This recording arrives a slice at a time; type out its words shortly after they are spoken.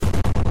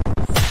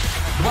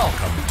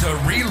Welcome to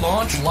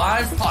Relaunch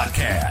Live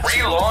Podcast.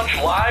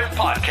 Relaunch Live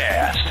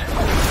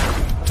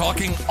Podcast.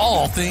 Talking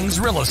all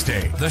things real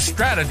estate, the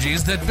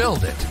strategies that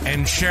build it,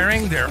 and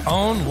sharing their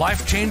own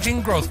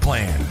life-changing growth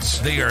plans.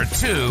 They are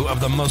two of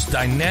the most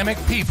dynamic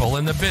people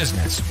in the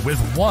business with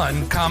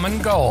one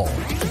common goal: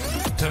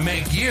 to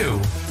make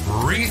you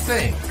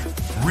rethink,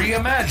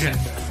 reimagine,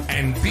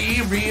 and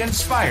be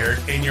re-inspired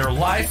in your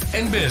life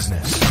and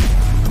business.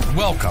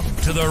 Welcome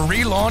to the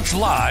Relaunch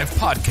Live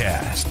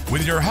Podcast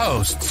with your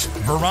hosts,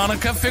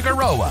 Veronica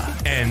Figueroa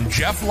and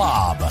Jeff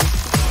Lobb.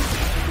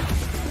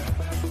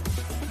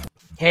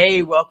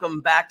 Hey, welcome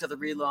back to the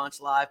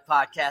Relaunch Live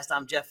Podcast.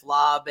 I'm Jeff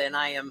Lobb, and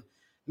I am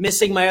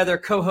missing my other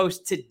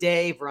co-host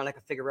today,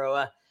 Veronica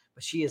Figueroa,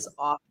 but she is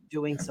off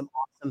doing some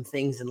awesome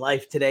things in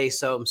life today,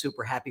 so I'm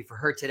super happy for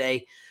her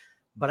today.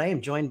 But I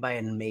am joined by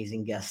an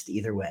amazing guest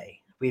either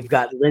way. We've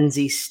got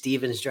Lindsey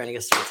Stevens joining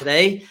us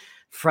today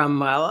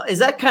from, is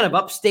that kind of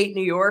upstate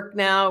New York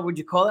now? Would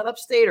you call that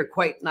upstate or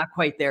not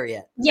quite there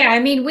yet? Yeah, I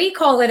mean, we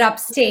call it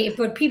upstate,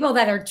 but people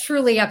that are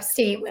truly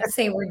upstate would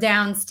say we're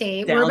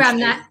downstate.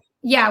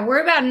 We're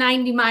about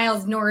 90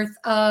 miles north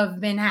of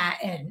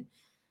Manhattan.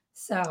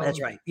 So that's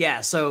right.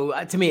 Yeah.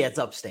 So to me, it's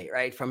upstate,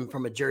 right?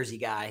 From a Jersey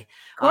guy.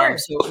 Of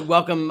course. So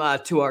welcome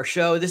to our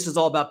show. This is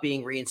all about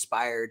being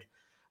re-inspired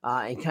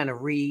and kind of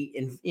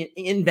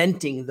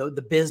reinventing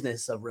the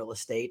business of real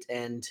estate.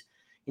 And,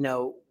 you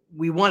know,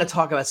 we want to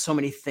talk about so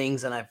many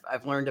things, and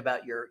I've learned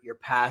about your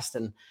past.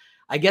 And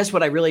I guess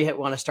what I really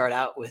want to start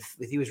out with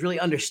you is really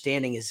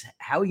understanding is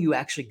how you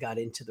actually got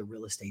into the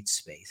real estate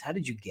space. How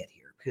did you get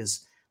here?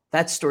 Because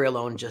that story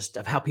alone, just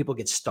of how people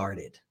get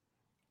started,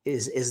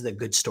 is the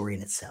good story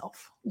in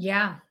itself.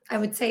 Yeah, I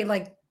would say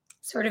like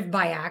sort of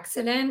by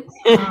accident,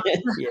 Yeah.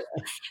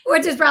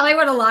 which is probably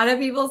what a lot of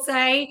people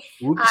say.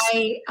 Oops.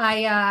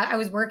 I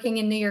was working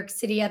in New York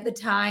City at the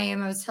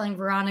time. I was telling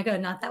Veronica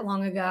not that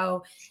long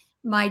ago,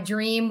 my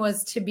dream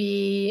was to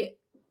be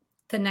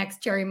the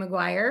next Jerry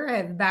Maguire. I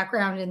have a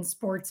background in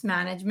sports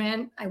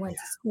management. I went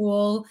to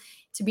school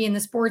to be in the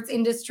sports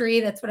industry.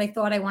 That's what I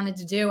thought I wanted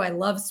to do. I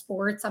love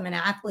sports. I'm an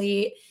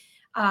athlete.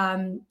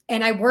 And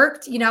I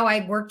worked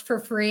for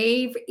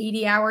free,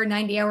 80-hour,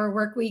 90-hour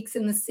work weeks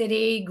in the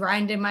city,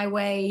 grinding my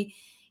way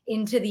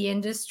into the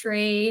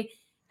industry,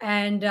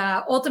 and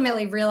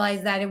ultimately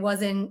realized that it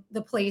wasn't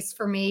the place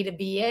for me to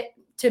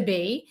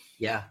be.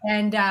 Yeah.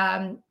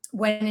 And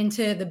went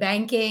into the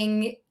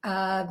banking.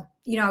 I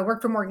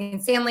worked for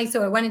Morgan Stanley,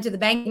 so I went into the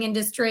banking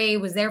industry,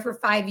 was there for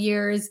 5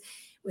 years,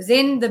 was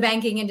in the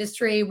banking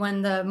industry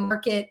when the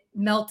market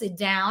melted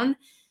down.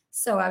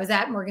 So I was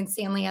at Morgan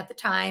Stanley at the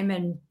time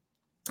and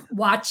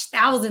watched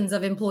thousands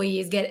of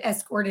employees get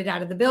escorted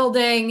out of the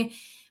building,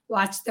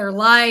 watched their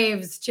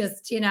lives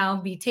just,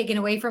 be taken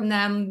away from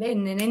them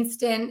in an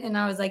instant. And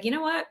I was like, you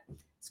know what?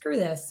 Screw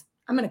this.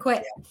 I'm going to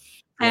quit. Yeah.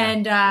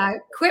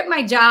 And quit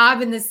my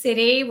job in the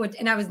city.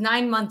 And I was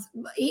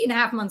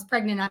 8.5 months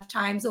pregnant at the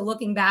time. So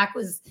looking back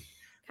was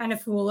kind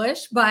of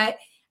foolish. But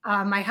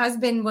my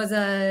husband was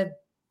a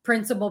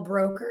principal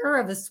broker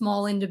of a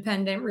small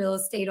independent real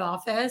estate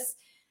office.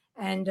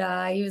 And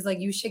he was like,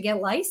 you should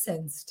get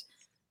licensed.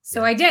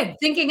 So I did,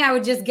 thinking I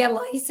would just get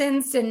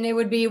licensed and it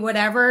would be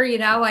whatever,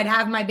 I'd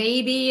have my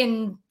baby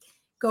and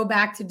go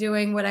back to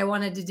doing what I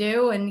wanted to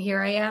do. And here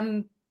I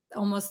am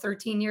almost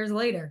 13 years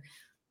later.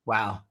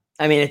 Wow.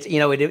 I mean,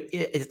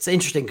 it's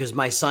interesting because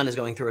my son is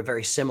going through a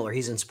very similar.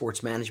 He's in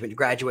sports management,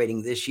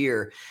 graduating this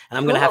year, and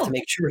I'm going to have to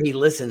make sure he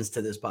listens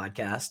to this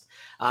podcast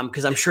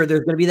because I'm sure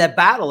there's going to be that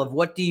battle of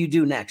what do you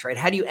do next, right?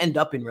 How do you end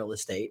up in real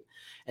estate?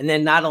 And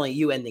then not only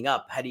you ending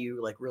up, how do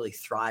you really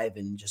thrive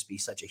and just be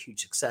such a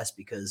huge success?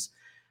 Because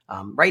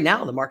right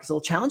now the market's a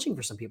little challenging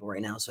for some people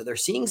right now, so they're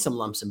seeing some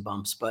lumps and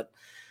bumps. But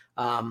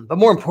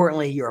more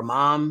importantly, you're a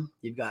mom.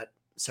 You've got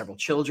several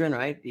children,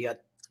 right? You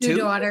got two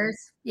daughters.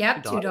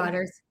 Yep, two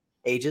daughters.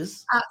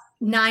 Ages?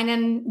 9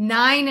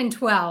 and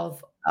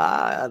 12.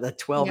 The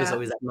 12 is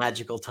always that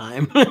magical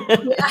time.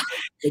 Yeah.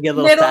 They get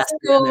a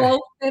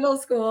little middle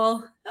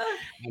school.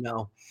 I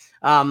know.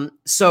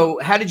 So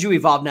how did you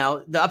evolve?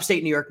 Now, the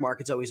upstate New York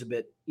market's always a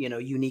bit,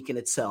 unique in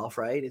itself,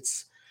 right?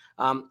 It's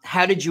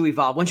how did you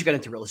evolve once you got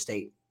into real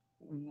estate?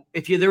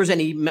 If there was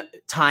any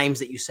times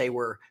that you say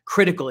were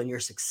critical in your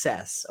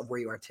success of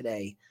where you are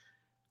today,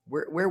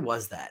 where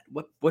was that?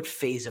 What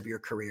phase of your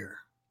career?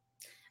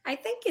 I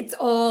think it's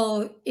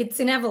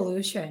an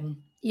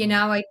evolution.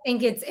 I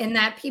think it's in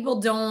that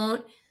people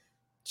don't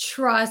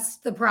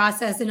trust the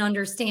process and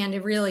understand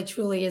it really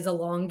truly is a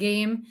long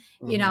game,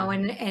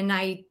 and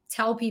I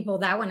tell people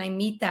that when I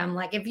meet them,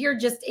 like, if you're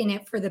just in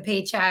it for the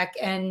paycheck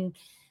and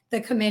the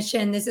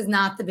commission, this is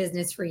not the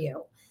business for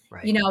you.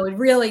 Right. It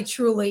really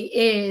truly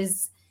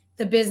is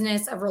the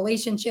business of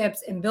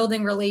relationships and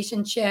building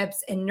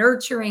relationships and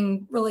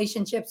nurturing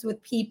relationships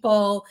with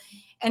people.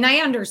 And I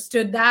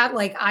understood that.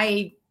 Like,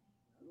 I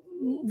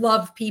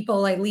love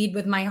people. I lead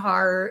with my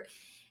heart.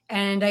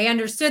 And I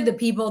understood the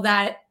people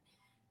that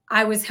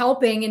I was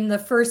helping in the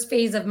first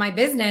phase of my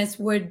business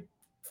would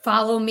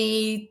follow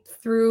me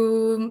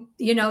through,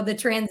 the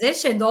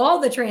transition, all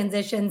the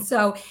transitions.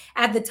 So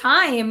at the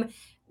time,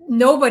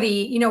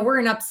 nobody, we're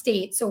in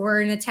upstate. So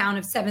we're in a town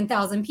of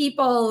 7,000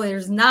 people.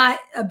 There's not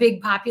a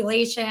big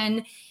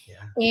population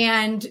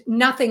and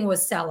nothing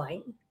was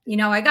selling.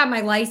 I got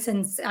my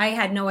license. I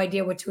had no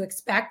idea what to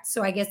expect.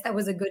 So I guess that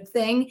was a good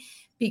thing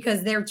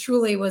because there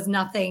truly was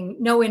nothing,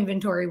 no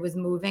inventory was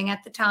moving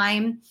at the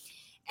time.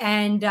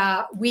 And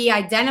we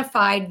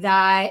identified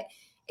that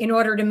in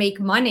order to make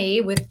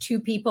money with two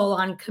people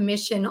on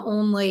commission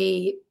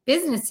only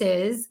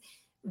businesses,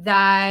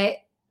 that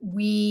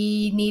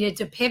we needed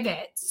to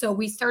pivot. So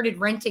we started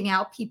renting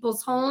out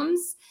people's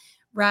homes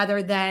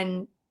rather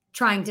than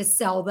trying to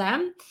sell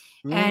them.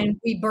 And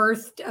we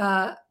birthed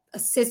a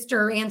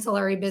sister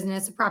ancillary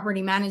business, a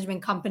property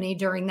management company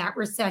during that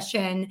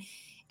recession.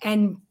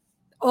 And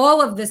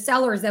all of the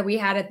sellers that we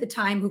had at the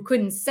time who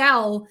couldn't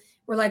sell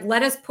were like,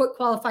 let us put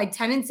qualified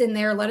tenants in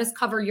there. Let us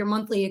cover your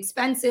monthly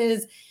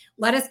expenses.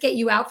 Let us get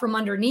you out from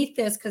underneath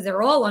this, because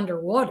they're all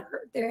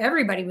underwater.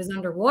 Everybody was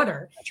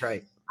underwater. That's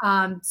right.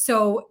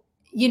 So,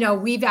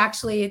 we've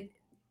actually,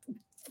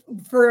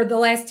 for the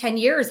last 10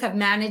 years, have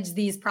managed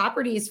these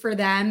properties for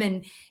them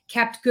and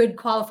kept good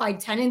qualified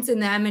tenants in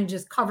them and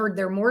just covered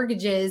their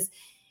mortgages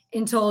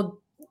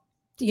until,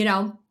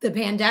 the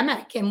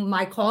pandemic. And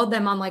I called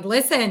them. I'm like,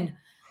 listen,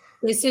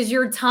 this is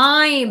your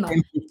time.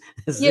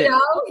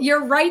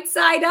 You're right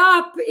side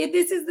up.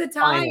 This is the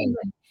time.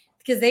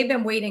 Because they've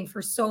been waiting for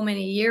so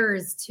many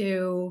years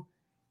to,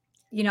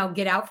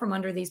 get out from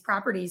under these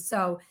properties.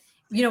 So,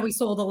 we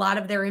sold a lot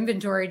of their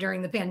inventory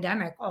during the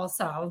pandemic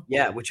also.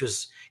 Yeah, which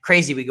was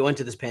crazy. We go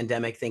into this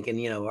pandemic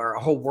thinking, our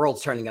whole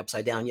world's turning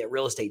upside down, yet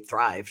real estate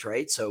thrived,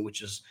 right? So,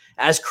 which is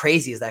as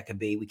crazy as that could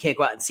be. We can't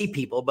go out and see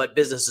people, but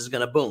business is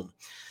going to boom.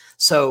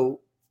 So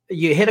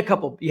you hit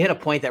a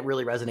point that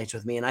really resonates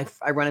with me. And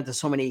I run into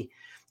so many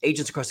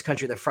agents across the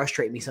country that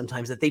frustrate me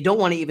sometimes, that they don't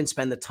want to even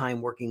spend the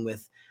time working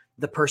with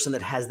the person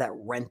that has that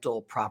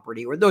rental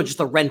property, or just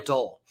a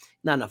rental,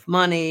 not enough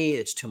money.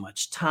 It's too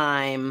much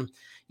time.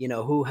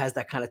 Who has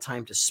that kind of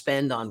time to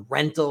spend on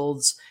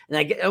rentals? And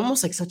I get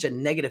almost like such a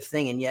negative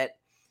thing. And yet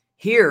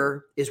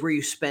here is where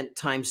you spent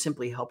time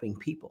simply helping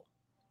people,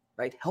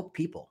 right? Help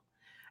people.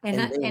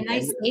 And I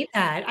say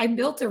that I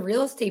built a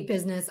real estate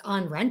business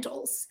on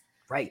rentals.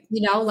 Right.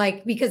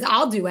 Because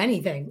I'll do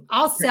anything.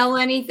 I'll sell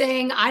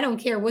anything. I don't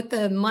care what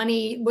the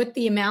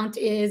amount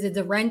is. It's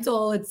a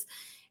rental. It's,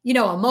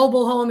 a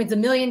mobile home. It's $1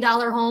 million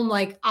home.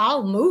 Like,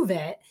 I'll move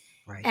it.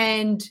 Right.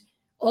 And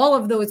all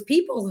of those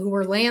people who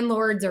were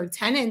landlords or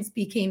tenants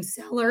became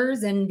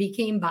sellers and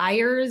became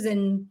buyers.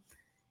 And,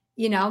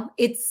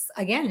 it's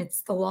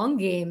the long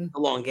game. The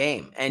long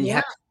game. And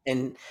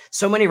and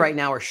so many right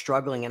now are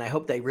struggling. And I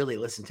hope they really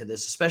listen to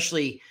this,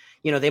 especially,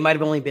 they might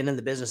have only been in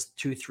the business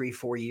 2, 3,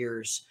 4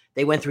 years.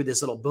 They went through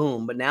this little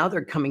boom, but now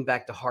they're coming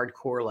back to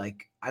hardcore.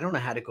 Like, I don't know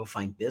how to go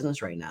find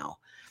business right now,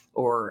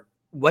 or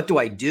what do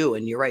I do?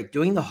 And you're right.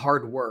 Doing the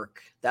hard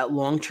work, that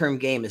long-term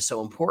game is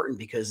so important,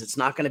 because it's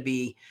not going to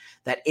be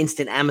that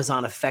instant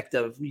Amazon effect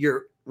of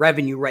your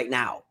revenue right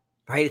now,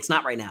 right? It's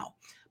not right now,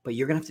 but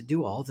you're going to have to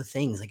do all the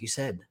things, like you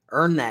said,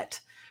 earn that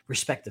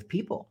respect of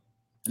people.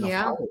 And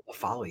they'll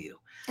follow you.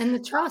 And the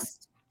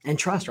trust. And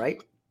trust,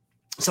 right?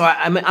 So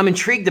I'm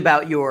intrigued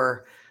about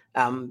your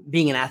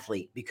being an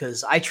athlete,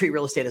 because I treat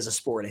real estate as a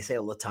sport. I say it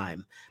all the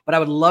time, but I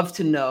would love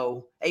to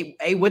know,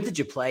 A, what did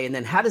you play? And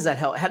then how did it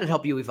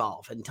help you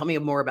evolve? And tell me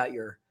more about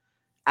your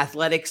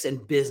athletics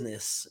and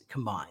business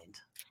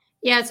combined.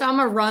 Yeah. So I'm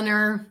a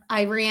runner.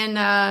 I ran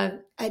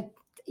at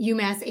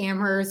UMass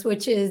Amherst,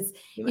 which is,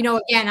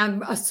 again,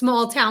 I'm a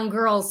small town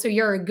girl. So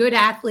you're a good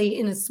athlete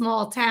in a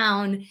small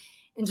town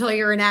until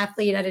you're an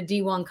athlete at a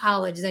D1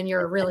 college. Then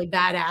you're a really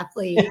bad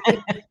athlete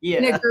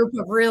in a group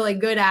of really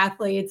good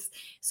athletes.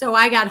 So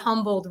I got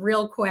humbled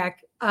real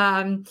quick.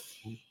 So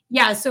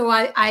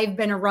I've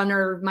been a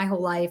runner my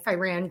whole life. I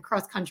ran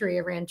cross country,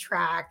 I ran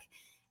track.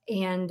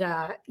 And,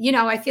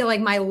 I feel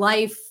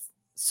like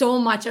so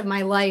much of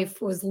my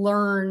life was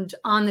learned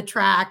on the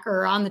track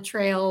or on the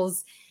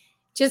trails,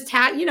 just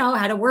how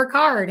to work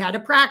hard, how to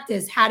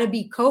practice, how to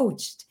be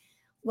coached.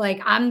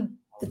 Like, I'm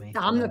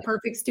the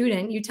perfect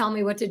student. You tell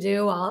me what to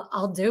do,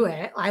 I'll do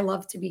it. I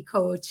love to be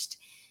coached.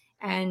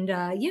 And,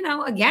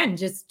 again,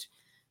 just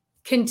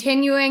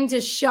continuing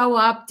to show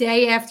up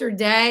day after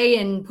day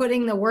and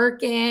putting the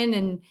work in.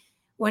 And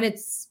when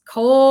it's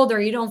cold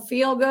or you don't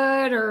feel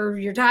good or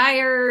you're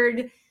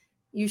tired,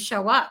 you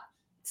show up.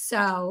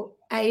 So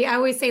I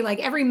always say, like,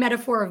 every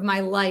metaphor of my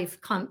life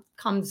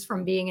comes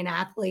from being an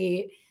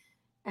athlete.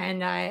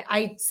 And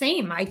I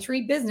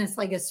treat business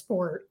like a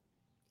sport.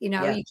 You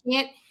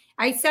can't.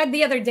 I said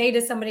the other day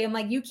to somebody, I'm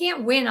like, you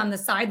can't win on the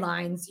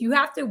sidelines. You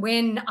have to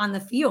win on the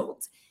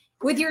field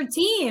with your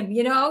team.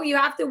 You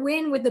have to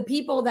win with the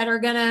people that are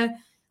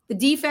the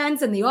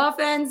defense and the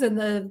offense and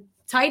the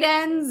tight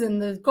ends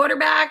and the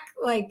quarterback.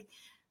 Like,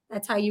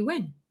 that's how you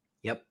win.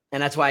 Yep.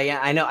 And that's why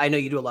I know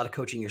you do a lot of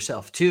coaching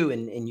yourself too,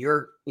 in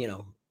your,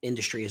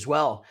 industry as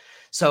well.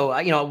 So,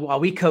 while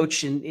we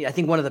coach, and I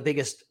think one of the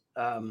biggest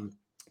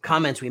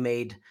comments we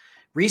made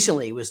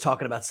recently was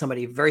talking about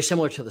somebody very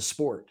similar to the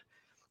sport.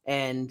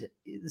 And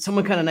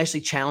someone kind of nicely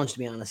challenged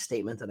me on a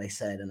statement that I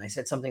said. And I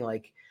said something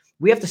like,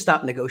 we have to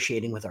stop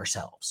negotiating with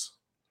ourselves.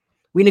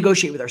 We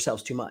negotiate with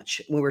ourselves too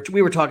much.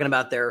 We were talking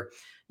about their,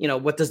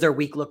 what does their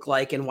week look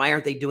like and why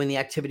aren't they doing the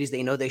activities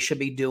they know they should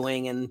be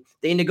doing? And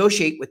they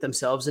negotiate with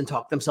themselves and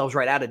talk themselves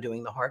right out of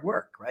doing the hard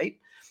work, right?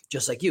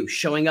 Just like you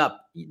showing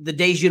up the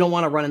days you don't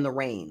want to run in the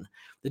rain,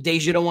 the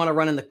days you don't want to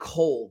run in the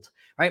cold,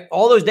 right?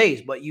 All those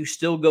days, but you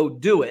still go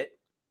do it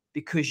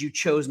because you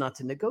chose not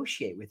to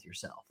negotiate with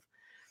yourself.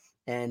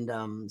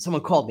 And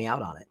someone called me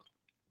out on it.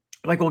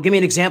 Like, well, give me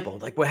an example.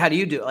 Like, well, how do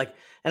you do it? Like,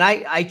 and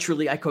I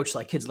coach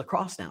like kids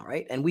lacrosse now,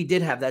 right? And we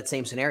did have that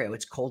same scenario.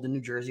 It's cold in New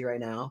Jersey right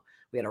now.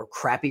 We had a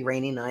crappy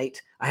rainy night.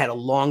 I had a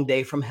long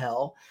day from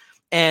hell.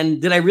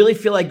 And did I really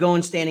feel like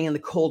going standing in the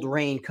cold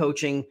rain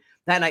coaching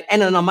that night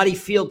and on a muddy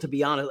field, to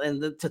be honest,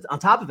 and on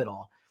top of it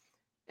all?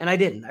 And I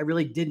didn't. I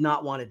really did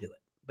not want to do it.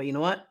 But you know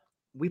what?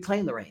 We play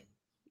in the rain.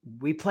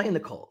 We play in the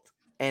cold.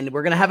 And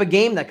we're going to have a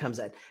game that comes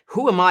in.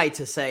 Who am I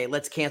to say,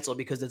 let's cancel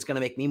because it's going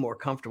to make me more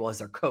comfortable as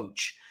their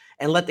coach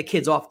and let the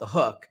kids off the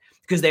hook?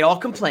 Because they all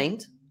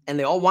complained and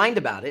they all whined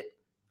about it.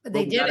 But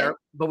they did it.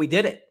 But we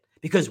did it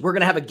because we're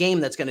going to have a game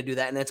that's going to do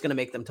that and that's going to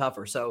make them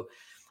tougher. So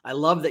I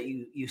love that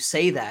you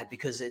say that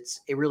because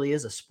it really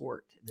is a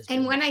sport.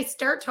 And when I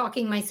start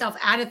talking myself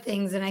out of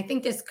things, and I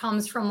think this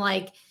comes from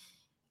like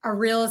a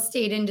real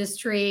estate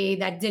industry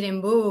that didn't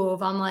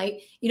move, I'm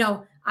like,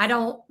 I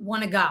don't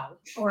want to go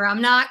or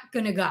I'm not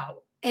going to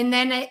go. And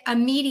then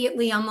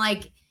immediately I'm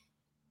like,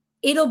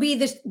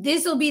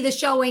 this will be the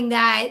showing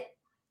that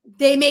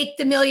they make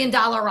the $1 million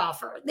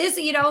offer. This,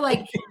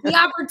 like the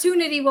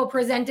opportunity will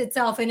present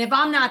itself. And if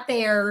I'm not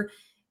there,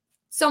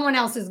 someone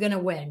else is going to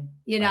win,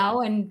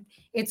 and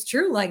it's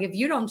true. Like if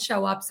you don't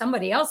show up,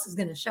 somebody else is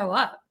going to show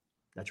up.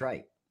 That's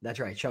right.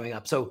 Showing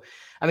up. So,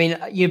 I mean,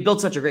 you built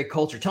such a great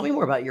culture. Tell me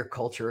more about your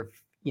culture of,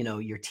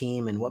 your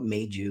team and what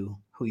made you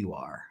who you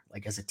are,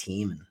 like as a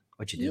team and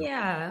what you do.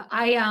 Yeah.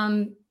 I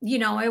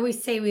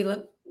always say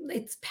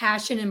it's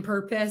passion and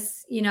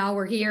purpose.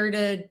 We're here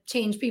to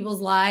change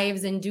people's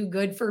lives and do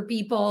good for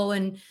people.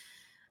 And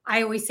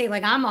I always say,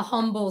 like, I'm a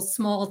humble,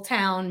 small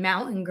town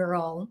mountain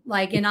girl,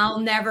 like, and I'll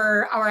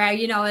never,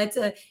 it's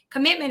a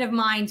commitment of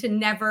mine to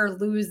never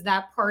lose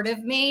that part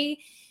of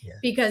me. Yeah.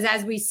 Because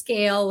as we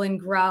scale and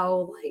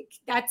grow, like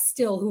that's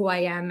still who I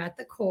am at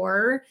the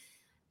core.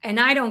 And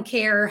I don't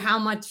care how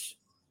much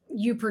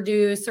you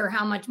produce or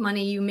how much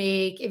money you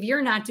make. If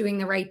you're not doing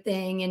the right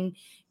thing and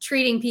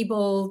treating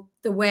people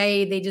the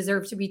way they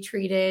deserve to be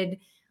treated,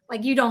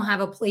 like you don't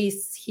have a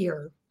place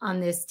here on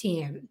this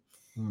team.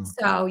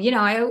 So,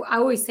 I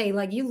always say,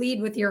 like, you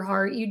lead with your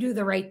heart, you do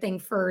the right thing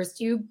first,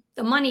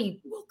 the money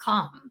will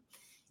come.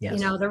 Yes.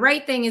 The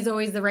right thing is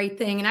always the right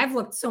thing. And I've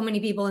looked so many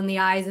people in the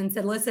eyes and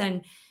said,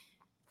 listen,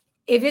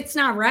 if it's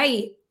not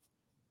right,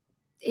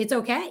 it's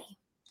okay.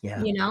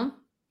 Yeah.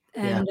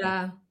 And,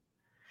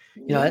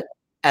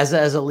 as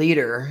a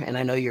leader, and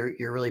I know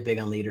you're really big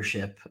on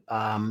leadership.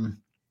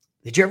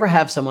 Did you ever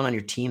have someone on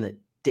your team that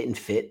didn't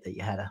fit that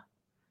you had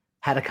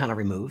to kind of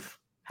remove?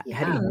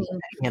 How do you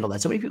handle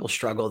that? So many people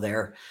struggle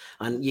there.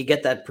 You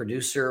get that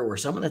producer or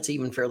someone that's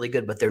even fairly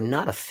good, but they're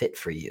not a fit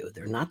for you.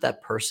 They're not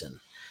that person.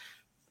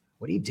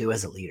 What do you do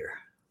as a leader?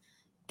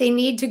 They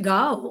need to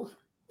go,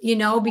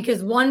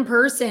 because one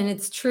person,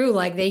 it's true,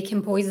 like they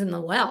can poison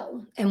the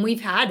well, and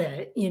we've had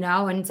it,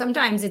 and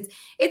sometimes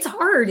it's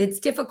hard. It's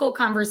difficult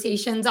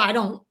conversations. I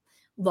don't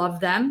love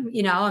them,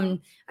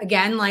 and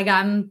again, like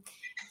I'm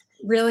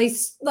really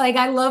like,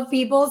 I love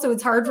people. So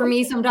it's hard for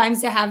me sometimes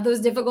to have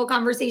those difficult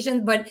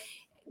conversations, but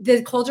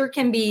the culture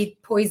can be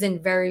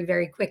poisoned very,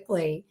 very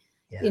quickly,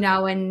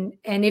 and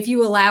if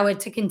you allow it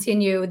to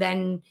continue,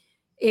 then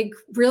it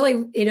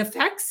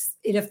affects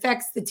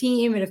the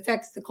team. It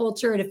affects the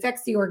culture. It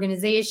affects the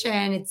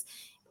organization. It's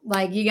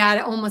like, you got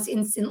to almost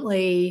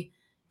instantly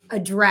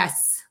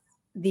address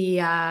the,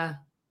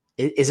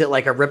 is it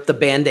like a rip the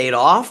Band-Aid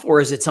off, or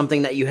is it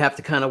something that you have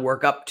to kind of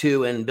work up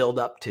to and build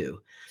up to?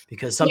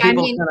 Because some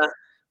people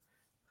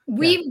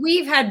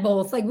we've had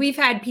both. Like we've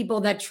had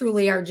people that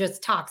truly are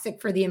just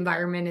toxic for the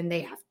environment and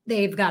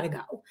they've got to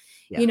go,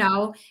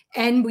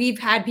 and we've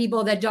had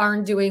people that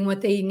aren't doing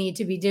what they need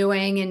to be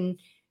doing. And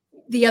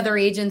the other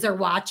agents are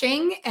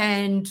watching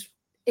and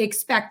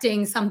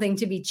expecting something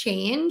to be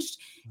changed.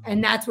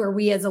 And that's where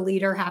we as a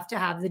leader have to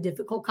have the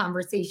difficult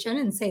conversation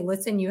and say,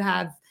 listen, you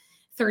have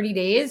 30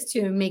 days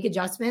to make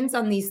adjustments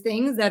on these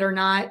things that are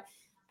not,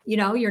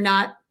 you're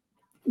not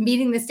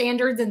meeting the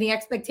standards and the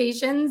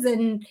expectations.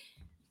 And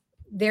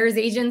there's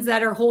agents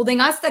that are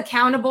holding us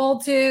accountable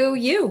to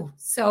you.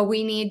 So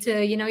we need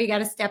to, you got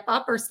to step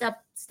up or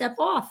step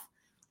off.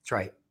 That's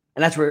right.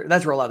 And that's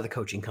where a lot of the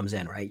coaching comes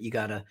in, right? You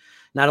got to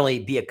not only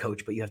be a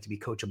coach, but you have to be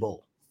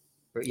coachable.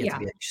 You have to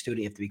be a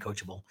student, you have to be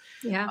coachable.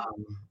 Yeah.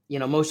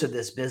 Most of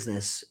this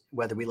business,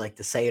 whether we like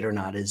to say it or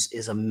not,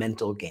 is a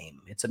mental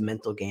game. It's a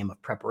mental game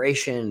of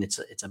preparation. It's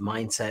a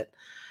mindset.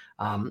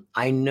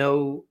 I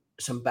know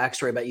some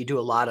backstory about you do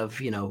a lot of,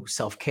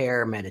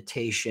 self-care,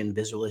 meditation,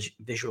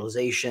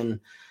 visualization.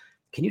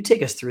 Can you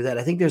take us through that?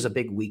 I think there's a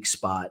big weak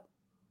spot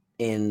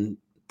in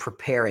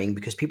preparing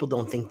because people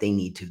don't think they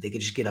need to. They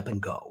could just get up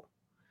and go.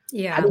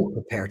 Yeah. How do you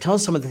prepare? Tell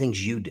us some of the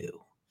things you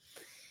do.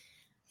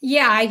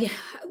 Yeah,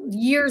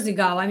 years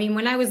ago, I mean,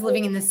 when I was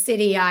living in the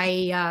city,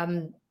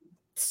 I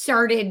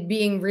started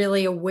being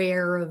really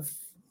aware of,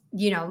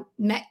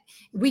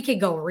 we could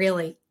go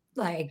really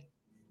like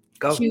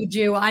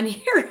juju on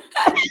here.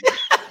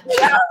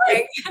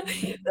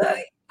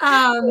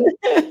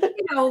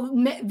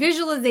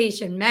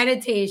 Visualization,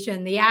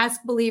 meditation, the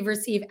ask, believe,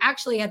 receive.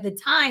 Actually, at the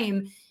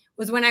time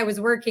was when I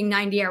was working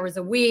 90 hours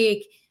a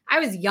week. I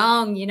was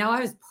young, I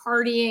was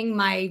partying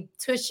my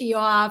tushy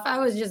off. I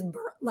was just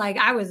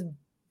I was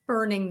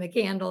burning the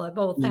candle at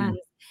both ends.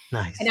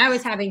 Nice. And I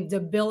was having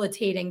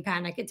debilitating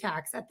panic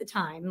attacks at the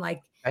time.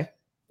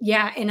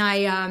 Yeah. And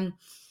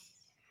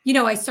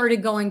I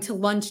started going to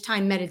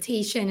lunchtime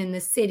meditation in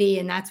the city,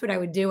 and that's what I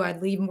would do.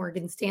 I'd leave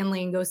Morgan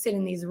Stanley and go sit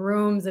in these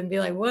rooms and be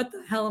like, what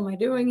the hell am I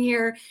doing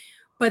here?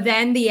 But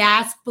then the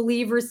ask,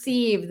 believe,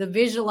 receive, the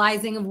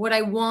visualizing of what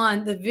I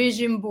want, the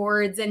vision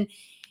boards. And,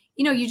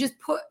 you just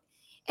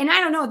and I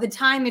don't know at the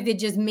time if it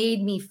just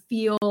made me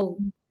feel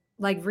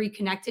like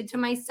reconnected to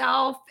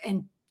myself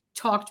and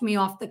talked me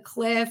off the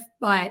cliff,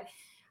 but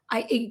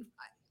I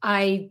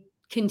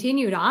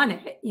continued on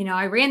it.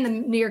 I ran the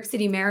New York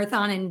City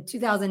Marathon in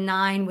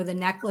 2009 with a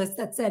necklace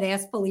that said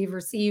ask, believe,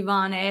 receive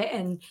on it.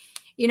 And,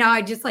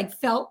 I just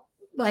felt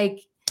like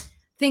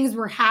things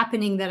were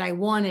happening that I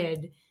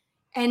wanted.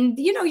 And,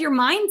 your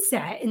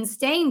mindset and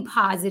staying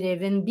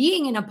positive and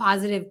being in a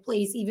positive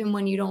place, even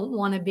when you don't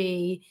want to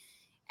be,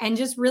 and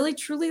just really,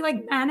 truly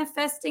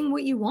manifesting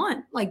what you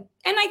want. And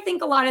I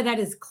think a lot of that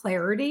is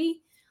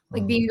clarity,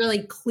 being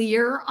really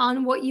clear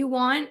on what you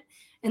want.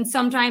 And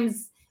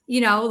sometimes,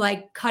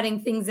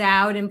 cutting things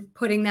out and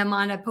putting them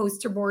on a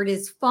poster board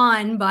is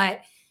fun,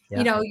 but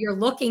you're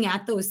looking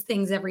at those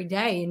things every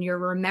day and you're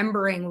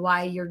remembering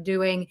why you're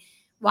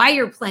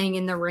playing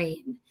in the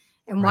rain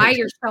and why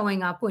you're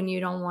showing up when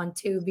you don't want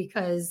to,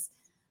 because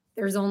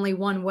there's only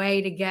one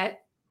way to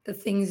get the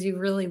things you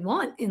really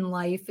want in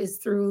life is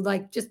through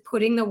just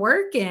putting the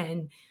work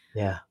in.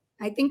 Yeah.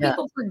 I think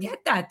people forget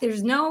that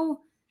there's no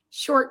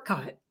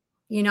shortcut.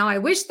 I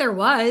wish there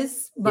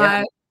was,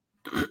 but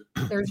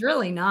there's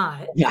really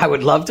not. Yeah, I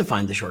would love to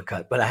find the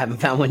shortcut, but I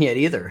haven't found one yet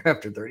either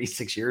after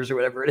 36 years or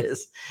whatever it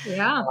is.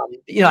 Yeah.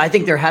 I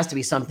think there has to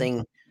be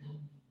something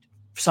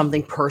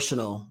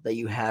personal that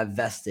you have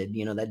vested,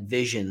 that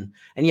vision.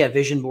 And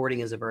vision boarding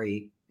is a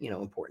very,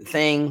 important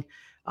thing.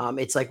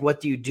 It's like, what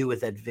do you do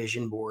with that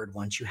vision board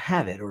once you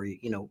have it? Or,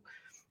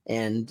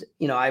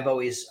 I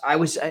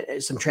was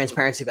some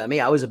transparency about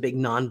me. I was a big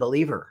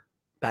non-believer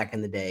back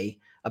in the day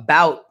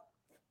about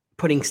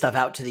putting stuff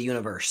out to the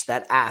universe,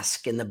 that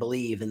ask and the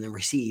believe and the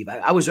receive.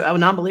 I was a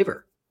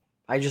non-believer.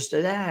 I just,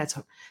 it's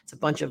a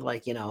bunch of a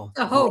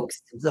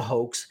hoax. It's a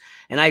hoax.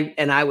 And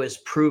I was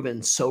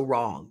proven so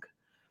wrong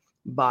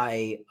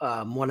by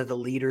one of the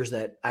leaders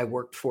that I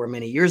worked for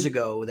many years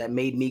ago that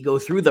made me go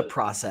through the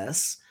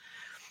process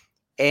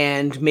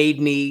and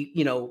made me,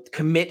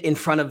 commit in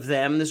front of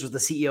them. This was the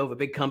CEO of a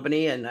big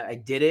company, and I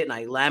did it, and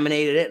I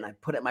laminated it, and I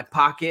put it in my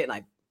pocket,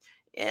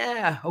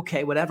 and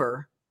okay,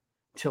 whatever.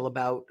 Till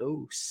about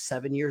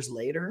 7 years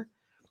later,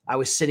 I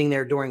was sitting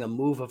there during a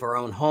move of our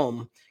own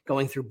home,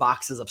 going through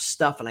boxes of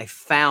stuff, and I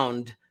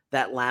found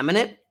that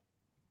laminate.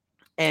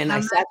 And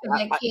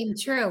that came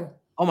true.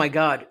 Oh my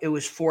God, it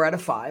was 4 out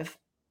of 5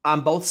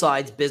 on both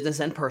sides, business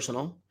and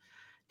personal.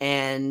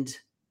 And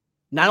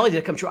not only did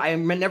it come true, I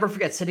never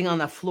forget sitting on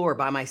that floor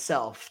by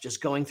myself,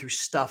 just going through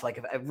stuff.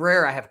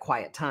 Rare, I have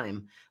quiet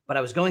time, but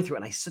I was going through it,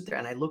 and I sit there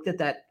and I looked at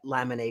that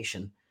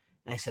lamination.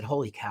 And I said,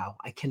 holy cow,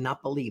 I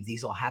cannot believe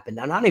these all happened.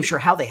 I'm not even sure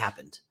how they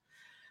happened.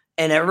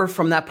 And ever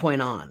from that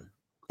point on,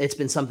 it's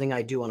been something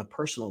I do on a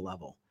personal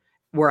level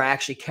where I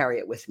actually carry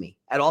it with me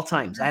at all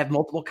times. I have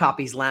multiple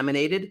copies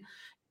laminated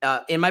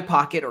in my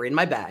pocket or in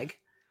my bag,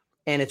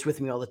 and it's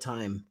with me all the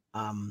time.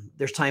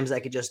 There's times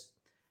I could just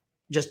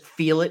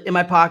feel it in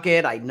my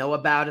pocket. I know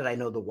about it. I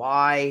know the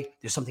why.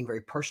 There's something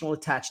very personal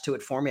attached to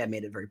it for me. I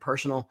made it very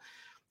personal.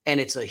 And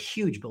it's a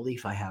huge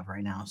belief I have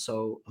right now.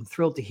 So I'm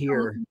thrilled to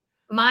hear.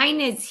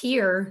 Mine is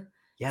here.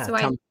 Yeah.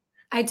 So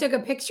I took a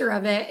picture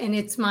of it, and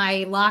it's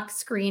my lock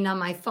screen on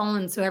my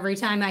phone. So every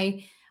time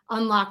I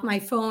unlock my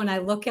phone, I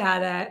look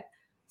at it.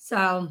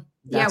 So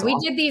That's we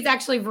awesome. did these.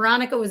 Actually,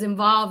 Veronica was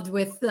involved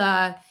with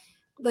the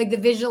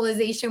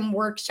visualization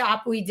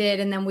workshop we did,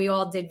 and then we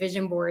all did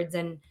vision boards.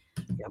 And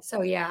so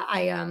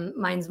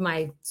mine's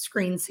my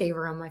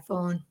screensaver on my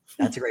phone.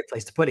 That's a great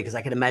place to put it, because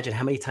I can imagine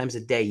how many times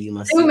a day you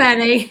must. Too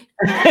many.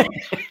 But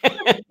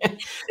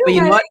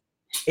you know what?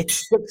 It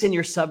sits in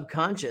your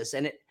subconscious,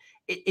 and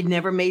it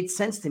never made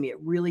sense to me. It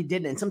really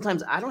didn't. And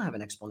sometimes I don't have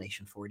an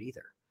explanation for it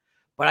either.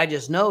 But I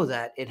just know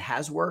that it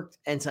has worked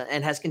and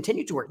has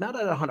continued to work, not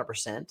at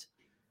 100%,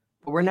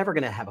 but we're never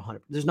going to have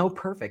 100. There's no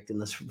perfect in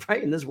this,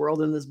 right? In this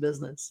world, in this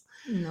business.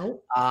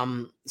 Nope.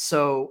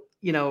 So,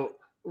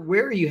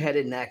 where are you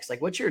headed next?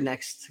 what's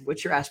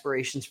your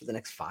aspirations for the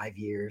next 5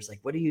 years?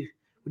 What are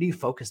you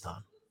focused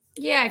on?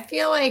 Yeah, I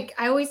feel like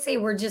I always say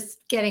we're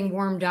just getting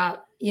warmed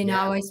up.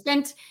 I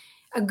spent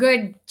a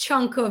good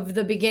chunk of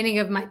the beginning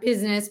of my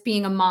business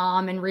being a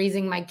mom and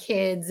raising my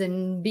kids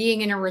and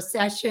being in a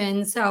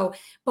recession. So,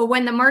 but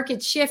when the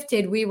market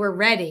shifted, we were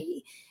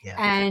ready. Yeah.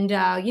 And,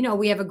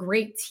 we have a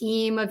great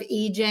team of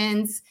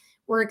agents.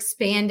 We're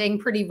expanding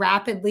pretty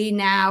rapidly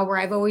now, where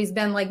I've always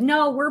been like,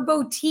 no, we're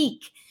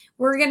boutique.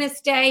 We're going to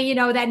stay,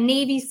 that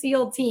Navy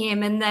SEAL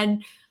team. And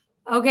then,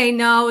 okay,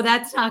 no,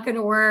 that's not going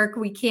to work.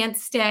 We can't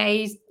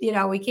stay,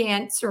 we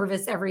can't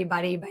service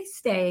everybody by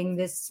staying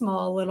this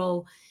small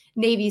little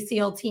Navy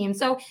SEAL team.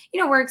 So,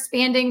 we're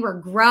expanding, we're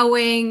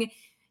growing.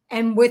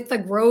 And with the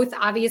growth,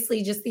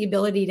 obviously, just the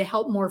ability to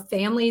help more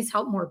families,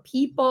 help more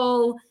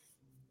people,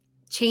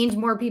 change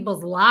more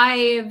people's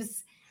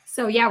lives.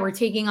 So yeah, we're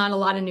taking on a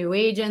lot of new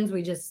agents.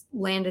 We just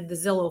landed the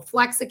Zillow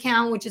Flex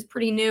account, which is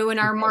pretty new in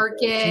our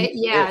market.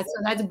 Yeah, so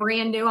that's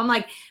brand new. I'm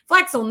like,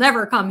 Flex will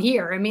never come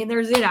here. I mean,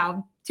 there's,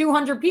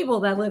 200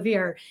 people that live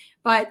here.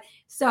 But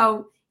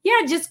so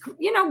yeah, just,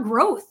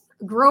 growth.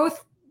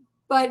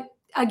 But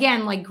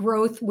again, like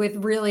growth with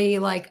really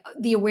like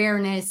the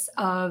awareness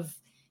of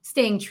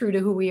staying true to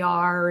who we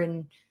are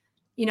and,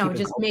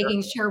 just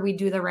making sure we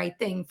do the right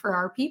thing for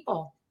our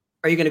people.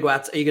 Are you going to go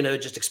out? Are you going to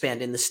just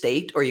expand in the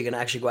state, or are you going to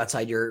actually go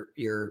outside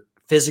your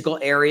physical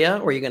area,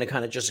 or are you going to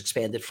kind of just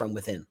expand it from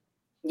within?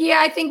 Yeah,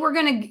 I think we're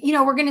going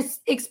to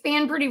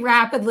expand pretty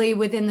rapidly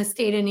within the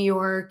state of New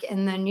York.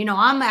 And then,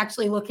 I'm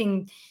actually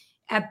looking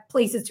at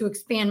places to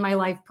expand my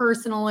life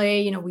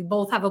personally. We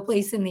both have a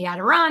place in the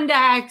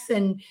Adirondacks,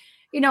 and,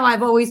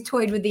 I've always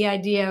toyed with the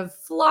idea of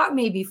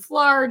maybe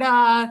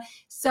Florida.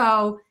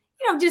 So,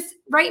 just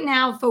right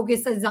now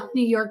focuses on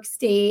New York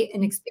State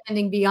and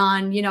expanding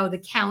beyond,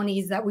 the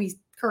counties that we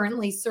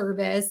currently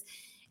service,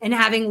 and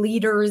having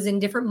leaders in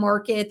different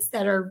markets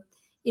that are,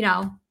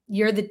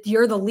 you're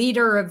the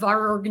leader of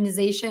our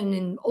organization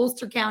in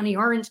Ulster County,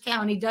 Orange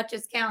County,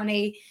 Dutchess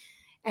County,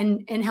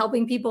 and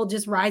helping people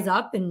just rise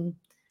up and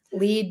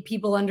lead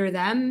people under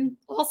them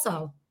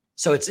also.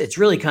 So it's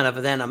really kind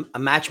of then a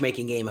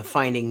matchmaking game of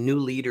finding new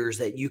leaders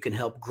that you can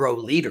help grow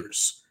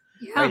leaders.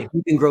 Yeah. Right? If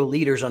you can grow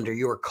leaders under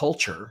your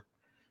culture,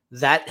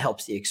 that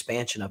helps the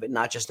expansion of it,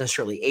 not just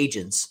necessarily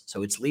agents.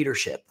 So it's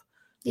leadership,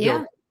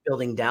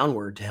 building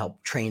downward to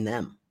help train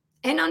them.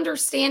 And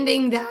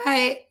understanding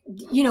that,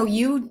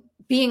 you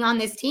being on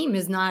this team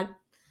is not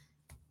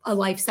a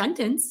life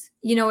sentence.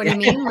 You know what I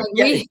mean?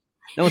 Like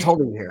no one's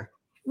holding you here.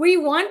 We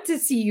want to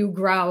see you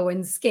grow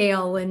and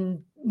scale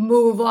and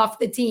move off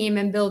the team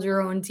and build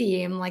your own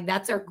team. Like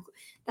that's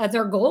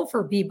our goal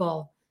for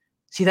people.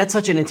 See, that's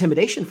such an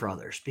intimidation for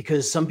others,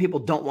 because some people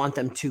don't want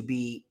them to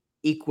be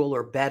equal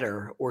or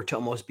better, or to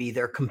almost be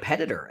their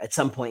competitor at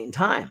some point in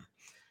time.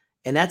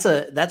 And that's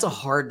a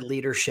hard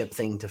leadership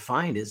thing to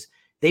find, is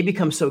they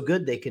become so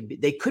good they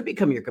could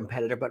become your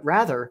competitor, but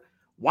rather,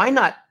 why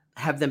not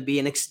have them be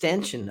an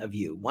extension of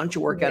you? Why don't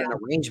you work out an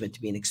arrangement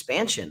to be an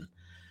expansion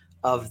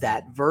of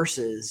that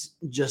versus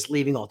just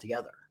leaving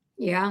altogether?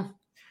 Yeah.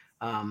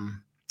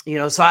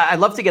 So I'd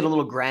love to get a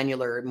little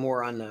granular,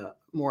 more on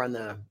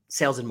the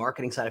sales and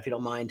marketing side, if you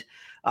don't mind.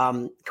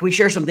 Can we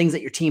share some things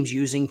that your team's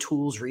using,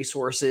 tools,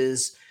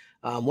 resources,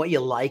 what you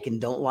like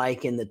and don't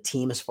like in the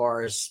team as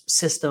far as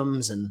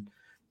systems and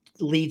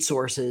lead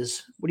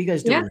sources? What are you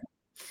guys doing?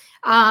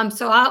 Yeah.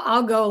 So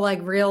I'll go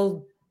like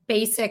real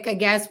basic, I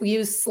guess. We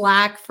use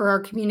Slack for our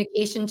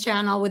communication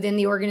channel within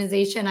the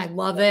organization. I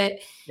love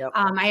it. Yep.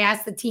 I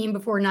ask the team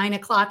before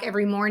 9:00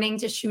 every morning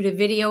to shoot a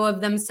video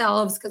of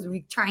themselves, because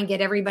we try and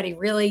get everybody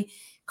really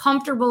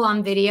comfortable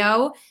on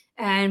video.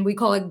 And we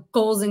call it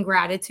goals and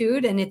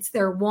gratitude. And it's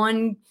their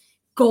one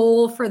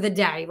goal for the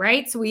day,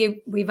 right? So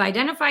we've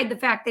identified the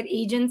fact that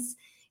agents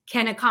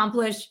can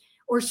accomplish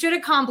or should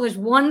accomplish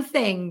one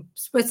thing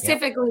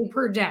specifically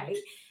per day.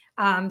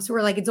 So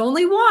we're like, it's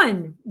only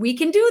one. We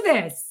can do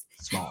this.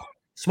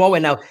 Small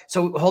win. Now,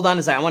 so hold on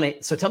a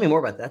second. So tell me more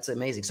about that. That's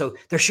amazing. So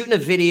they're shooting a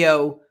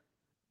video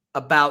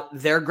about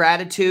their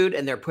gratitude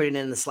and they're putting it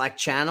in the Slack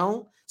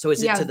channel. So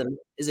is it to them?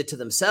 Is it to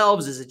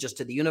themselves? Is it just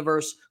to the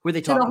universe? Who are they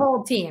talking to the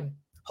whole team?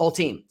 Whole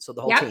team. So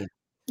the whole team.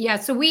 Yeah.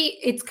 So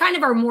it's kind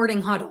of our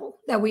morning huddle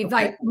that we've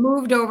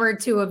moved over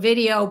to a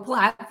video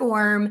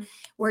platform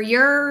where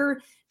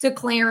you're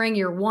declaring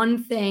your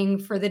one thing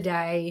for the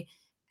day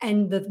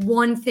and the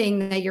one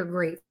thing that you're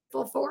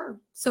grateful for.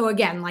 So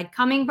again, like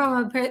coming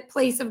from a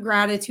place of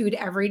gratitude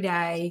every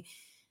day,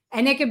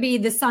 and it could be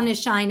the sun is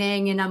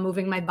shining and I'm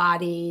moving my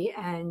body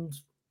and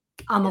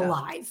I'm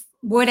alive,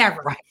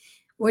 whatever,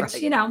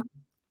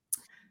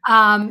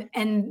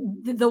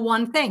 and the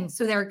one thing.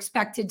 So they're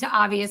expected to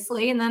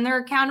obviously, and then they're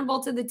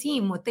accountable to the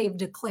team, what they've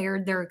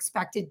declared they're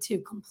expected to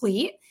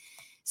complete.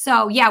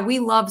 So yeah, we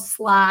love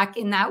Slack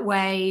in that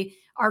way.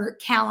 Our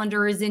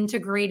calendar is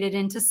integrated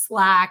into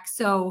Slack.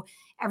 So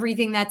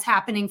everything that's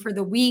happening for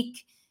the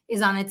week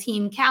is on a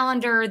team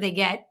calendar. They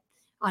get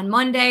on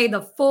Monday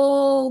the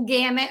full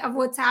gamut of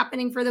what's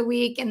happening for the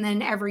week. And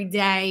then every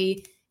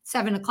day,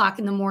 7:00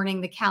 in the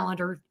morning, the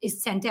calendar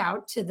is sent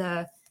out to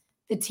the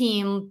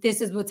team. This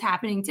is what's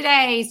happening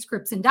today,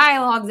 scripts and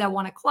dialogues at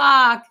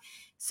 1:00.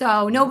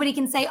 So nobody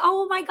can say,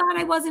 oh my God,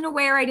 I wasn't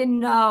aware. I didn't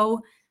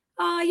know.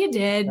 You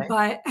did,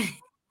 but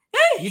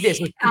You did.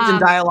 So Scripts and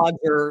Dialogues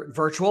are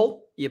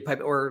virtual,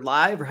 or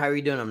live, or how are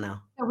you doing them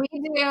now?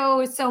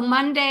 So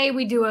Monday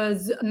we do a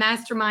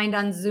mastermind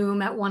on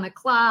Zoom at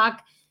 1:00.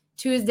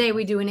 Tuesday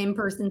we do an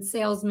in-person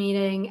sales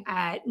meeting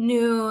at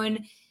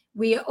noon.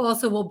 We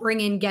also will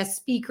bring in guest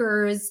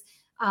speakers,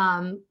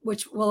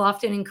 which we'll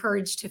often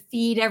encourage to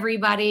feed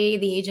everybody.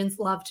 The agents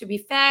love to be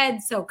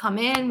fed, so come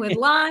in with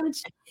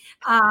lunch.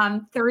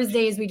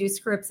 Thursdays we do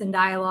Scripts and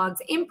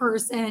Dialogues in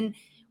person,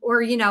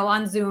 or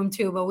on Zoom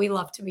too, but we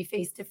love to be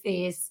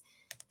face-to-face.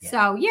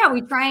 So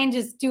we try and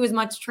just do as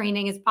much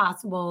training as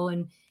possible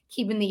and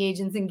keeping the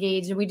agents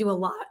engaged. And we do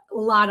a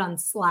lot on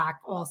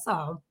Slack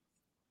also.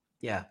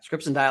 Yeah.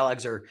 Scripts and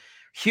Dialogues are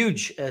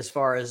huge as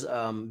far as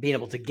being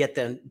able to get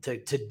them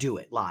to do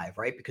it live,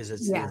 right? Because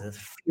it's the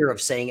fear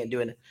of saying it and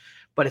doing it.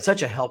 But it's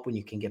such a help when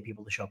you can get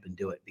people to show up and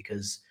do it,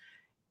 because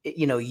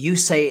you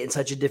say it in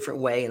such a different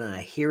way, and then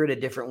I hear it a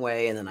different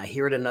way, and then I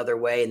hear it another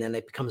way, and then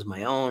it becomes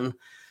my own.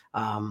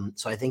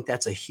 So I think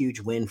that's a huge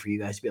win for you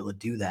guys to be able to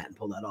do that and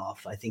pull that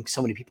off. I think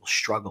so many people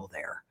struggle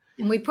there.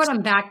 And we put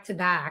them back to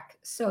back.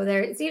 So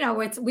there's,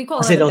 we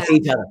call it. They don't see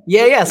each other.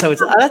 Yeah. So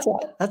it's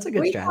that's a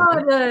good strategy. We call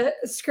it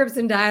the Scripts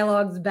and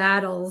Dialogues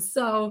battles.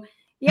 So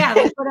we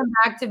put them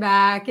back to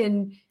back,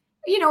 and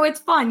it's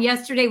fun.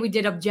 Yesterday we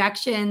did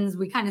objections.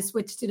 We kind of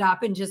switched it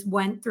up and just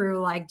went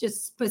through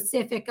just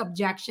specific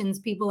objections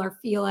people are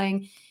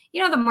feeling.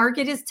 The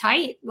market is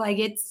tight.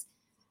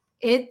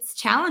 It's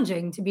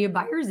challenging to be a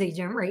buyer's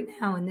agent right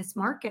now in this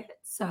market.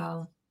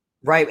 So.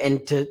 Right.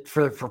 And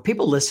for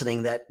people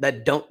listening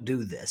that don't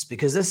do this,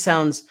 because this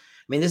sounds,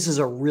 this is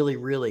a really,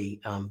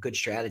 really good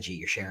strategy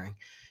you're sharing,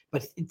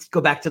 but go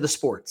back to the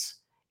sports.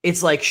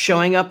 It's like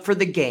showing up for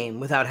the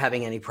game without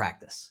having any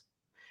practice,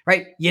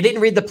 right? You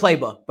didn't read the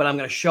playbook, but I'm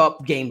going to show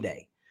up game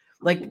day.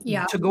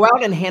 To go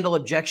out and handle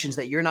objections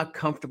that you're not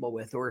comfortable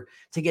with, or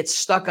to get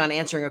stuck on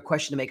answering a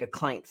question to make a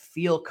client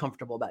feel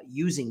comfortable about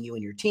using you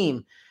and your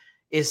team,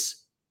 is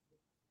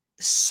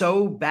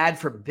so bad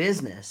for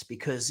business,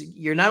 because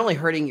you're not only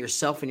hurting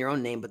yourself and your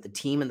own name, but the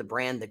team and the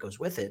brand that goes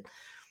with it,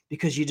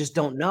 because you just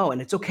don't know.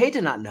 And it's okay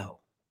to not know.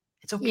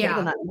 It's okay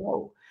to not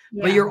know,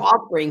 but you're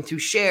offering to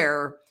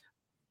share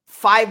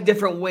 5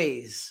 different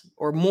ways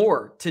or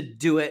more to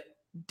do it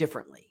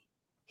differently.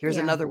 Here's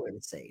another way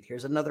to say it.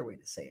 Here's another way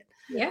to say it.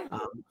 Yeah.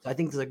 So I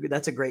think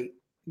that's a great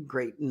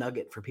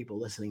nugget for people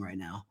listening right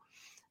now.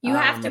 You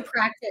have to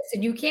practice,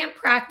 and you can't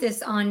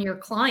practice on your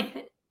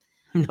client.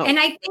 No. And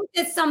I think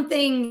that's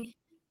something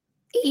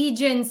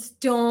agents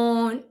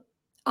don't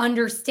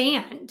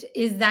understand,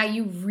 is that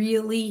you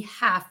really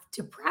have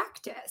to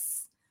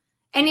practice,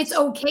 and it's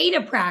okay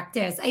to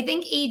practice. I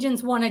think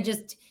agents want to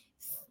just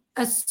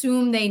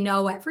assume they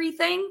know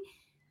everything.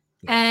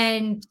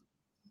 And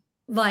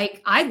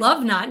I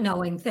love not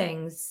knowing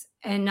things,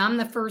 and I'm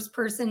the first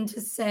person to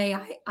say,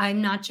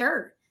 I'm not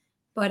sure,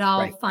 but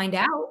I'll find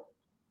out.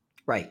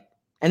 Right.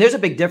 And there's a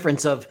big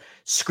difference of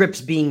scripts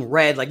being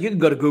read. You can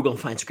go to Google and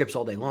find scripts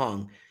all day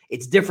long.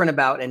 It's different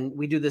about, and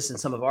we do this in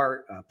some of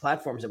our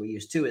platforms that we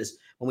use too, is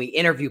when we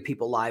interview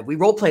people live, we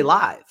role play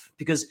live,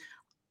 because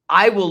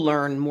I will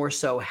learn more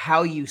so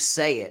how you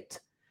say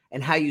it,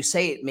 and how you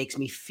say it makes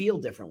me feel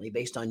differently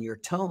based on your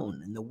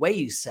tone and the way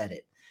you said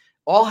it.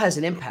 All has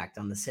an impact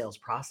on the sales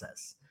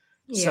process.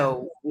 Yeah.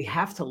 So we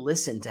have to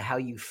listen to how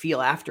you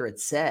feel after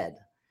it's said,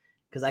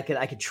 because I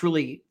could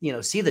truly,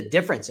 see the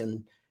difference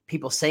in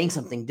people saying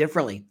something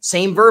differently,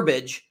 same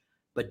verbiage,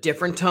 but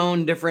different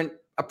tone, different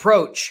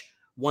approach.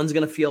 One's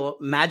going to feel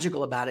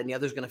magical about it, and the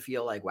other's going to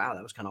feel like, wow,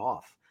 that was kind of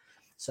off.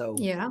 So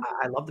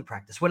I love the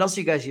practice. What else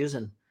are you guys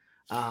using?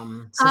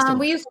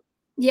 We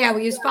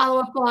use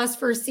Follow Up Boss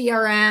for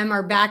CRM.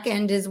 Our back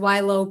end is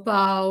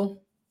Ylopo.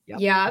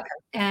 Yep.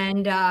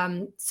 And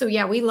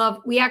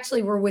we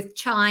actually were with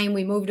Chime.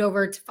 We moved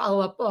over to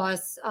Follow Up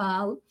Boss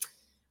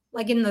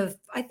in the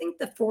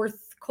 4th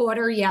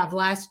quarter of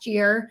last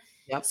year.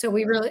 Yep. So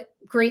we really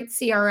great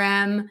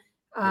CRM.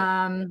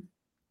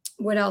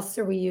 What else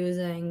are we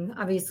using?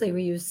 Obviously,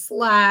 we use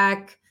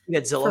Slack. We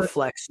got Zillow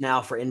Flex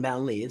now for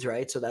inbound leads,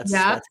 right? So that's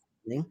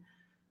happening.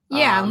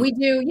 Yeah, and we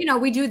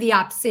do the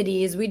Op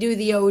Cities, we do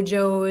the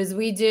Ojos,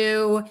 we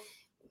do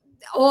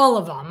all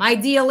of them.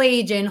 Ideal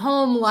Agent,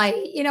 Home Light,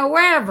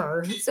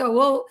 wherever.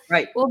 So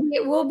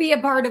we'll be a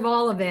part of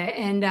all of it,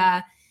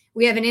 and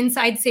we have an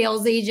inside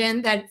sales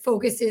agent that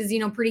focuses,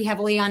 pretty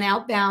heavily on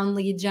outbound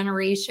lead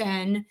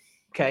generation.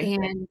 Okay.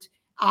 And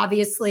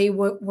obviously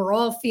what we're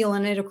all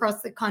feeling it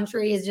across the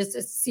country is just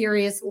a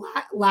serious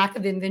lack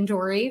of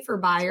inventory for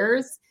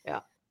buyers.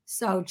 Yeah.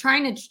 So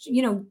trying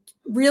to,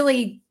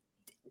 really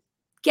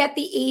get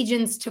the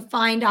agents to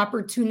find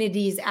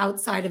opportunities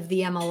outside of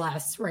the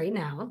MLS right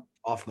now.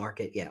 Off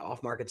market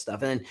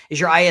stuff. And then is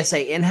your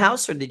ISA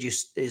in-house, or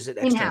is it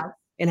external?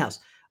 In-house.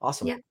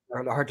 Awesome. Yeah.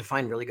 Hard to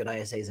find really good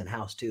ISAs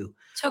in-house too.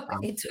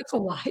 It took a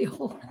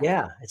while.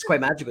 Yeah. It's quite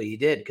magical. You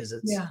did, because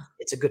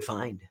it's a good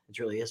find. It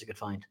really is a good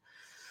find.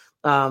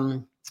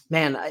 Man,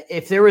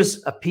 if there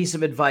was a piece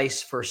of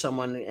advice for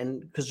someone,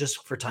 and because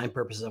just for time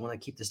purposes, I want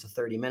to keep this to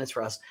 30 minutes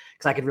for us,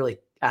 because I could really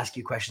ask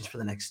you questions for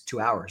the next 2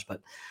 hours.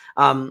 But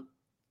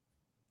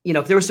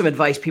if there was some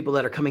advice, people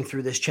that are coming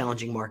through this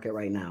challenging market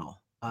right now,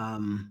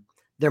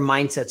 their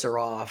mindsets are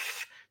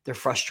off. They're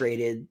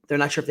frustrated. They're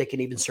not sure if they can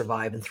even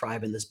survive and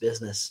thrive in this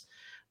business.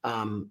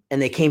 And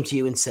they came to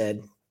you and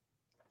said,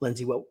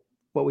 Lindsey, what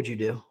would you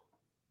do?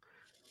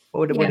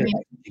 What advice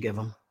would you give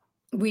them?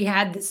 We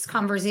had this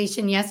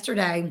conversation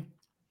yesterday.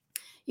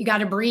 You got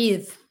to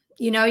breathe.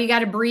 You got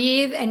to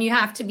breathe, and you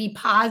have to be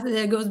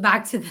positive. It goes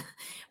back to the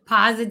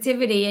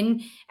positivity.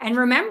 And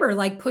remember,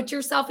 like, put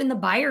yourself in the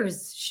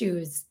buyer's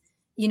shoes.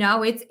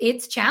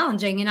 It's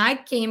challenging. And I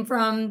came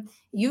from,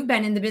 you've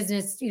been in the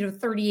business,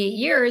 38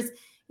 years.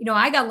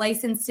 I got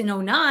licensed in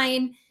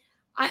 2009.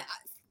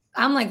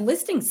 I'm like,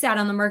 listings sat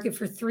on the market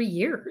for 3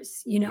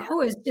 years.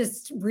 It's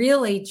just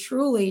really,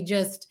 truly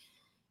just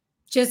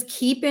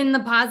keeping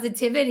the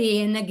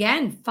positivity. And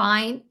again,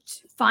 find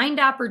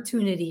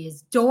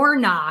opportunities, door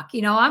knock.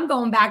 I'm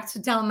going back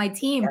to telling my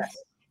team,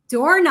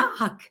 door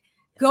knock,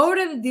 go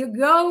to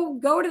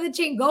the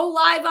chain, go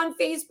live on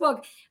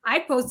Facebook. I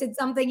posted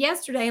something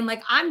yesterday. I'm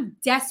like, I'm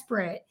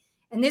desperate.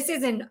 And this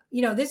isn't,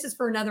 this is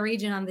for another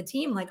agent on the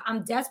team. Like,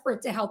 I'm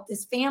desperate to help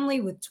this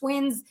family with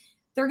twins.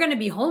 They're going to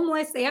be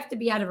homeless. They have to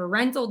be out of a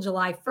rental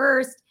July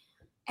 1st.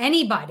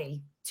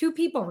 Anybody, 2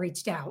 people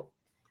reached out.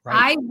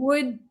 Right.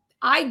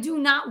 I do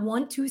not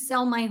want to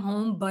sell my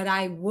home, but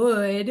I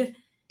would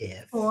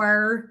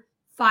for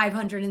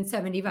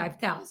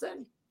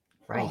 $575,000.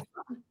 Right.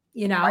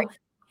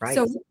 Right.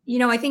 So,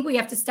 I think we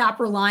have to stop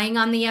relying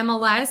on the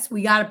MLS.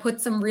 We got to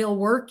put some real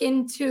work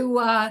into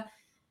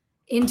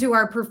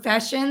our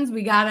professions.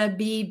 We got to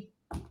be,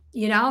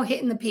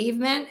 hitting the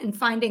pavement and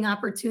finding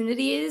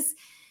opportunities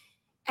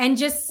and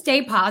just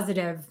stay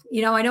positive.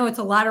 I know it's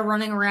a lot of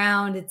running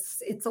around.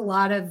 It's a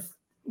lot of,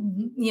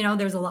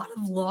 there's a lot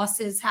of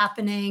losses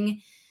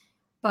happening,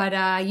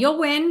 but you'll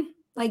win.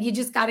 Like, you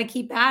just got to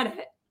keep at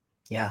it.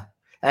 Yeah.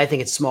 I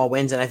think it's small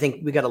wins. And I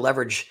think we got to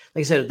leverage,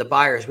 like I said, the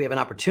buyers, we have an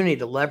opportunity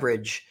to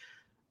leverage.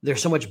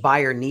 There's so much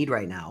buyer need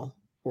right now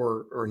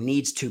or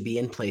needs to be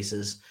in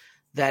places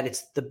that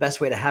it's the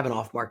best way to have an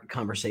off-market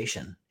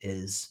conversation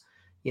is,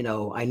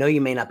 I know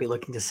you may not be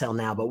looking to sell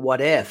now, but what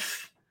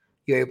if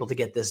you're able to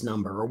get this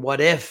number? Or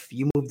what if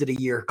you moved it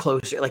a year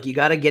closer? Like, you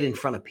got to get in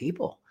front of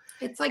people.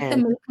 It's like the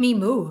make me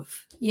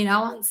move,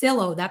 on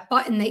Zillow, that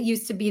button that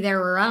used to be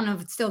there, or I don't know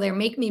if it's still there,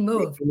 make me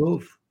move. Make me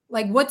move.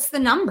 Like, what's the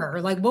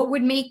number? Like, what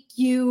would make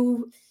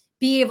you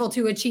be able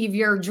to achieve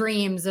your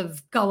dreams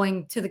of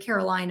going to the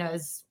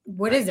Carolinas?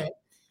 What is it?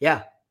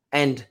 Yeah.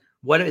 And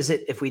what is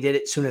it if we did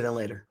it sooner than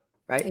later?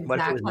 Right? Exactly. What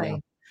if it was now?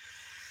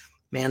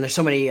 Man, there's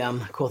so many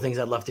cool things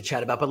I'd love to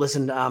chat about. But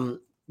listen,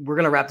 we're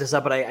going to wrap this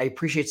up. But I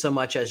appreciate so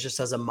much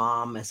as a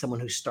mom, as someone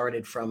who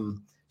started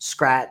from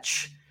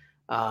scratch,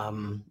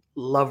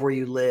 love where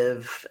you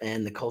live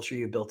and the culture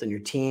you built in your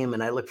team.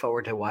 And I look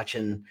forward to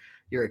watching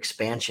your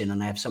expansion.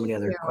 And I have so many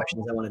other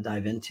questions I want to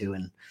dive into,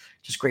 and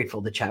just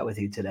grateful to chat with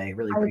you today.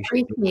 Really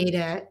appreciate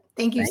it.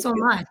 Thank you so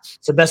much.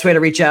 It's the best way to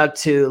reach out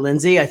to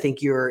Lindsey. I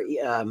think your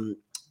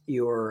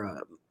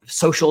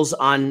socials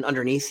on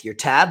underneath your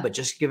tab, but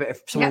just give it,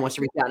 if someone wants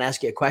to reach out and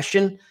ask you a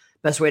question,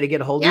 best way to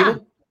get a hold of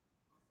you.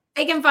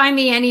 They can find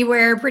me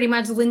anywhere, pretty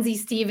much. Lindsey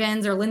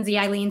Stevens or Lindsey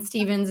Eileen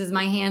Stevens is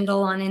my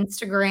handle on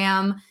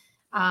Instagram.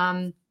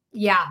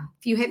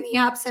 If you hit me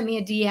up, send me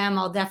a DM,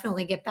 I'll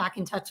definitely get back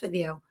in touch with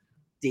you.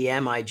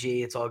 DM,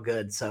 IG, it's all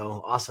good.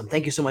 So awesome.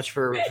 Thank you so much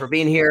for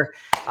being here.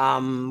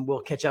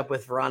 We'll catch up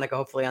with Veronica,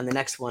 hopefully on the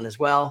next one as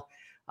well.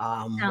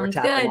 Sounds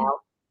good.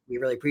 We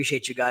really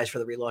appreciate you guys for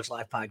the Relaunch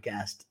Live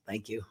podcast.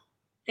 Thank you.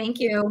 Thank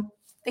you.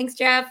 Thanks,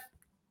 Jeff.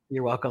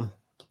 You're welcome.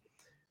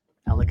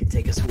 Ella can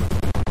take us away.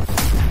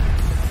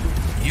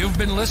 You've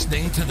been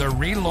listening to the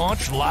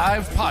Relaunch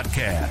Live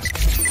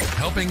podcast,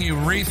 helping you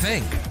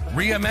rethink,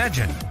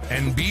 reimagine,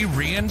 and be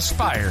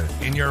re-inspired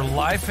in your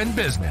life and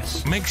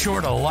business. Make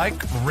sure to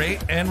like,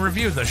 rate, and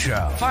review the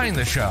show. Find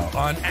the show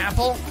on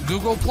Apple,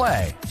 Google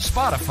Play,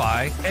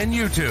 Spotify, and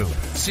YouTube.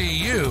 See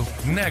you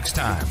next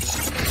time.